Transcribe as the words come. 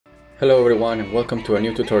Hello everyone and welcome to a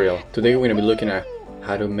new tutorial. Today we're going to be looking at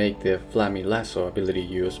how to make the Flammy Lasso ability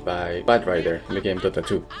used by Batrider in the game Dota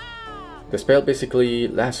 2. The spell basically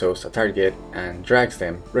lassos a target and drags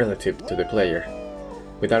them relative to the player.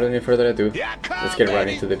 Without any further ado, let's get right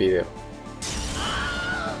into the video.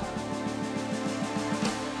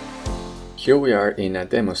 Here we are in a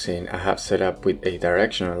demo scene I have set up with a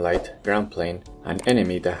directional light, ground plane, an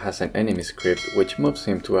enemy that has an enemy script which moves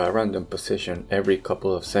him to a random position every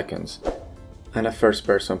couple of seconds, and a first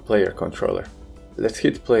person player controller. Let's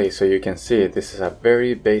hit play so you can see this is a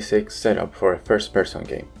very basic setup for a first person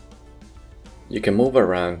game. You can move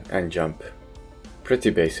around and jump. Pretty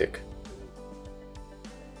basic.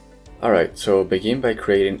 Alright, so begin by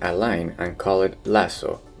creating a line and call it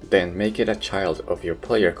Lasso. Then make it a child of your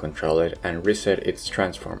player controller and reset its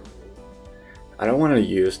transform. I don't want to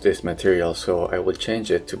use this material, so I will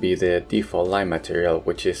change it to be the default line material,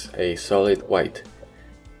 which is a solid white.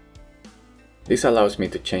 This allows me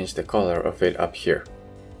to change the color of it up here.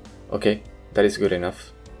 Okay, that is good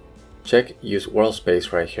enough. Check use world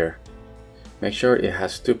space right here. Make sure it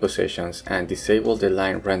has two positions and disable the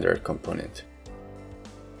line render component.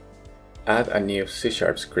 Add a new C#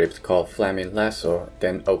 script called Flammy Lasso,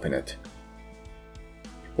 then open it.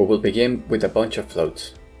 We will begin with a bunch of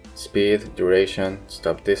floats: speed, duration,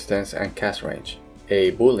 stop distance, and cast range.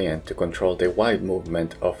 A boolean to control the wide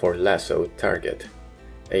movement of our lasso target.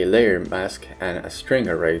 A layer mask and a string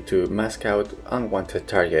array to mask out unwanted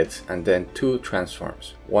targets, and then two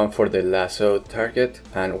transforms. One for the lasso target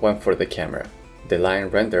and one for the camera. The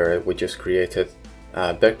line renderer we just created,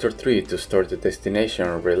 a vector 3 to store the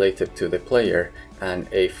destination related to the player, and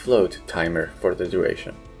a float timer for the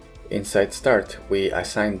duration. Inside start, we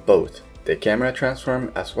assign both the camera transform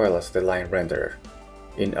as well as the line renderer.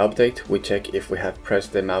 In update, we check if we have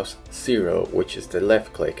pressed the mouse 0, which is the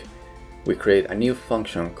left click. We create a new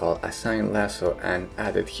function called assign lasso and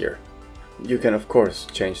add it here. You can of course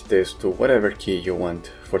change this to whatever key you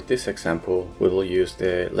want. For this example, we will use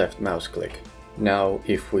the left mouse click. Now,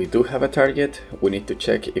 if we do have a target, we need to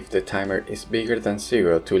check if the timer is bigger than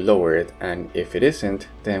 0 to lower it, and if it isn't,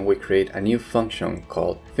 then we create a new function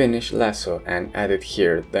called finish lasso and add it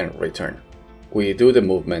here, then return. We do the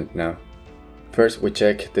movement now. First we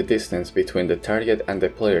check the distance between the target and the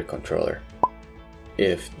player controller.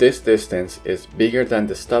 If this distance is bigger than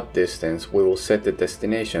the stop distance, we will set the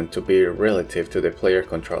destination to be relative to the player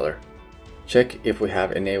controller. Check if we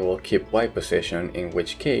have enabled keep Y position, in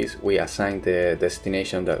which case we assign the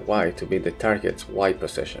destination.y to be the target's Y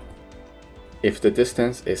position. If the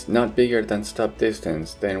distance is not bigger than stop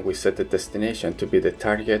distance, then we set the destination to be the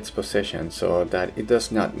target's position so that it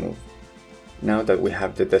does not move. Now that we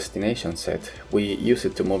have the destination set, we use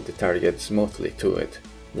it to move the target smoothly to it.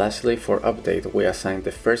 Lastly, for update, we assign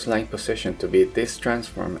the first line position to be this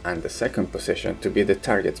transform and the second position to be the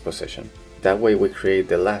target's position. That way we create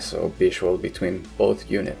the lasso visual between both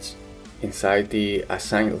units. Inside the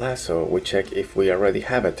assign lasso, we check if we already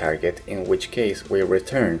have a target, in which case we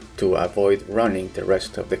return to avoid running the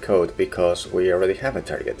rest of the code because we already have a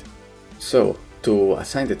target. So, to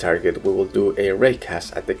assign the target, we will do a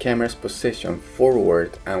raycast at the camera's position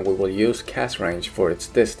forward, and we will use cast range for its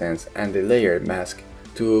distance and the layer mask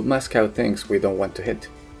to mask out things we don't want to hit.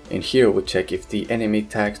 In here we check if the enemy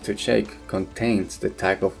tag to check contains the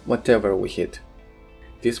tag of whatever we hit.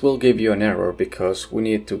 This will give you an error because we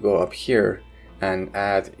need to go up here and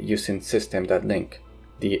add using system.link.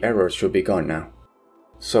 The error should be gone now.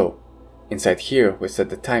 So, inside here we set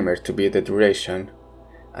the timer to be the duration,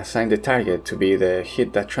 assign the target to be the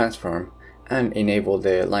hit.transform, and enable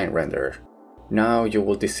the line renderer. Now you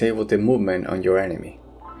will disable the movement on your enemy.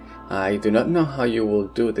 I do not know how you will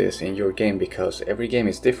do this in your game because every game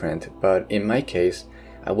is different, but in my case,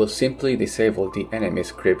 I will simply disable the enemy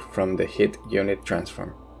script from the hit unit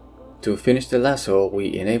transform. To finish the lasso,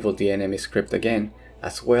 we enable the enemy script again,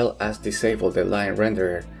 as well as disable the line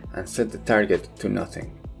renderer and set the target to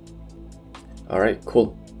nothing. Alright,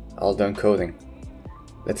 cool. All done coding.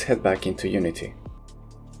 Let's head back into Unity.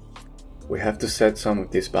 We have to set some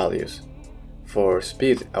of these values. For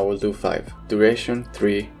speed, I will do 5, duration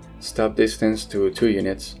 3, stop distance to 2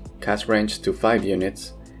 units, cast range to 5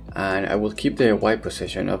 units, and I will keep the Y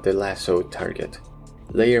position of the lasso target.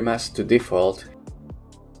 Layer mask to default,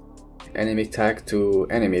 enemy tag to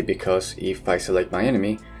enemy, because if I select my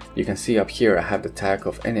enemy, you can see up here I have the tag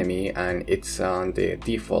of enemy and it's on the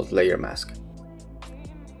default layer mask.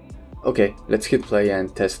 Okay, let's hit play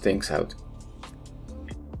and test things out.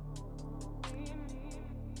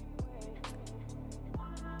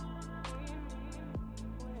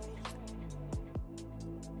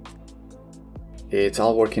 It's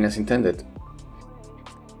all working as intended.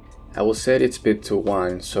 I will set its speed to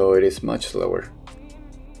 1 so it is much slower.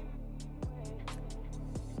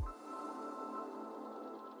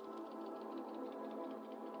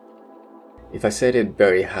 If I set it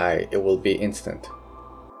very high, it will be instant.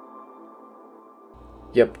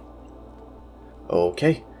 Yep.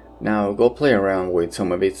 Okay, now go play around with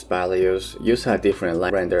some of its values, use a different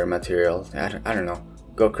render material, I don't know,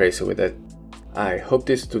 go crazy with it. I hope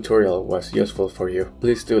this tutorial was useful for you.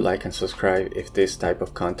 Please do like and subscribe if this type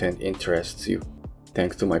of content interests you.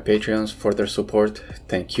 Thanks to my Patreons for their support,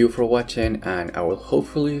 thank you for watching, and I will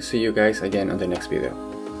hopefully see you guys again on the next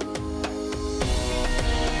video.